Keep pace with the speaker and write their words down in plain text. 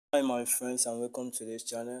Hi my friends, and welcome to this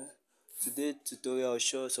channel. Today's tutorial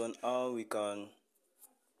shows on how we can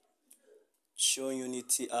show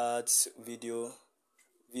Unity ads video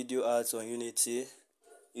ads on Unity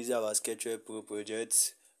using our Sketchware Pro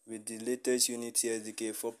project with the latest Unity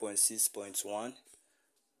SDK 4.6.1.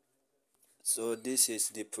 So this is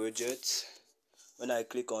the project. When I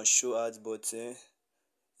click on show ads button,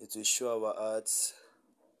 it will show our ads.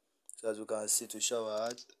 So as you can see, to show our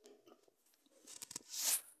ads.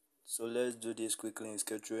 So let's do this quickly in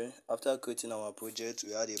Sketchware. After creating our project,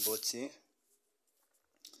 we add a button.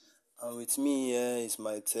 And with me here is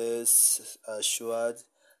my test as show ad.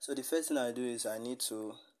 So the first thing I do is I need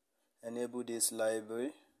to enable this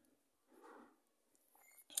library.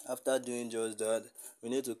 After doing just that, we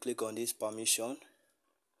need to click on this permission.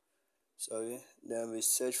 Then we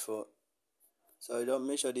search for, don't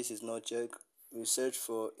make sure this is not checked. We search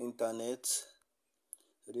for internet.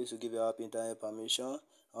 So this will give your app internet permission.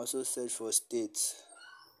 Also search for state.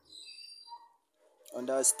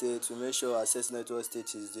 Under state, we make sure access network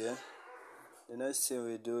state is there. The next thing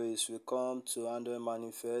we do is we come to Android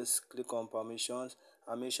manifest, click on permissions,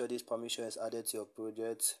 and make sure this permission is added to your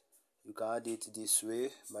project. You can add it this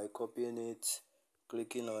way by copying it,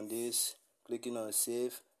 clicking on this, clicking on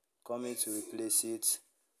save, coming to replace it.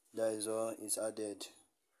 That is all, it's added.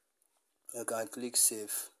 You can click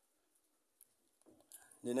save.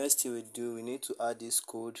 The next thing we do, we need to add this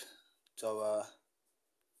code to our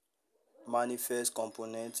manifest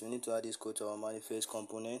component. We need to add this code to our manifest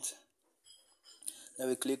component. Then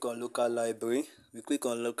we click on local library.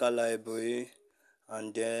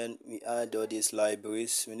 And then we add all these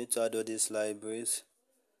libraries. We need to add all these libraries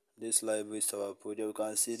to our project. You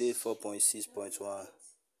can see the 4.6.1.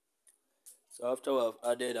 So after we have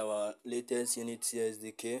added our latest Unity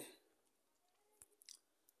SDK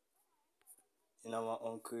in our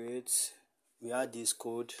onCreate, we add this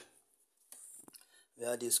code.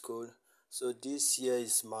 So this here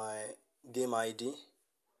is my game ID.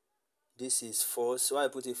 This is false. Why I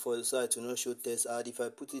put it false? So it will not show test ad. If I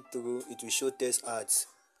put it true, it will show test ads.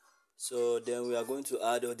 So then we are going to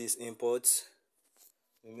add all these imports.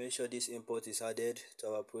 We make sure this import is added to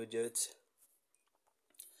our project.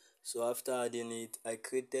 So after adding it, I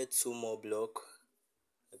created two more blocks.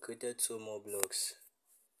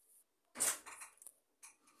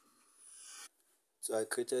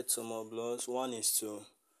 One is to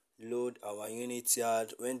load our Unity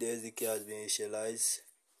ad when the SDK has been initialized.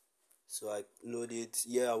 So I load it.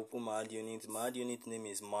 Here I will put my ad unit. My ad unit name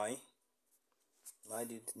is mine.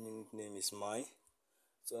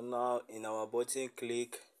 So now in our button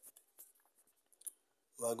click,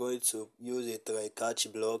 we are going to use a try catch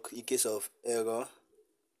block. In case of error,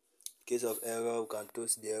 we can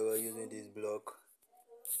toast the error using this block.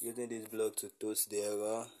 To toast the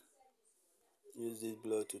error.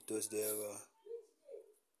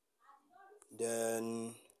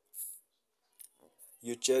 Then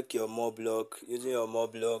you check your more block using your more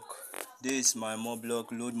block. This is my more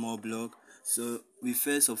block, load more block. So we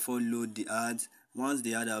first of all load the ad. Once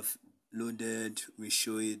the ad have loaded, we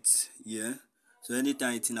show it here. So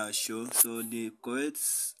anytime it's in our show, so the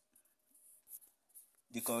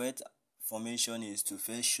correct formation is to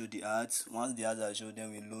first show the ads. Once the ads are shown,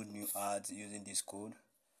 then we load new ads using this code.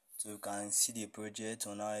 So you can see the project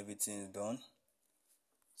on how everything is done.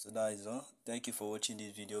 So that is all. Thank you for watching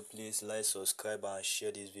this video. Please like, subscribe, and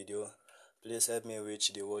share this video. Please help me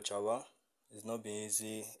reach the watch hour. It's not been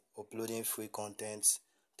easy uploading free content.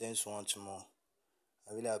 Thanks for watching more.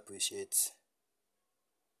 I really appreciate it.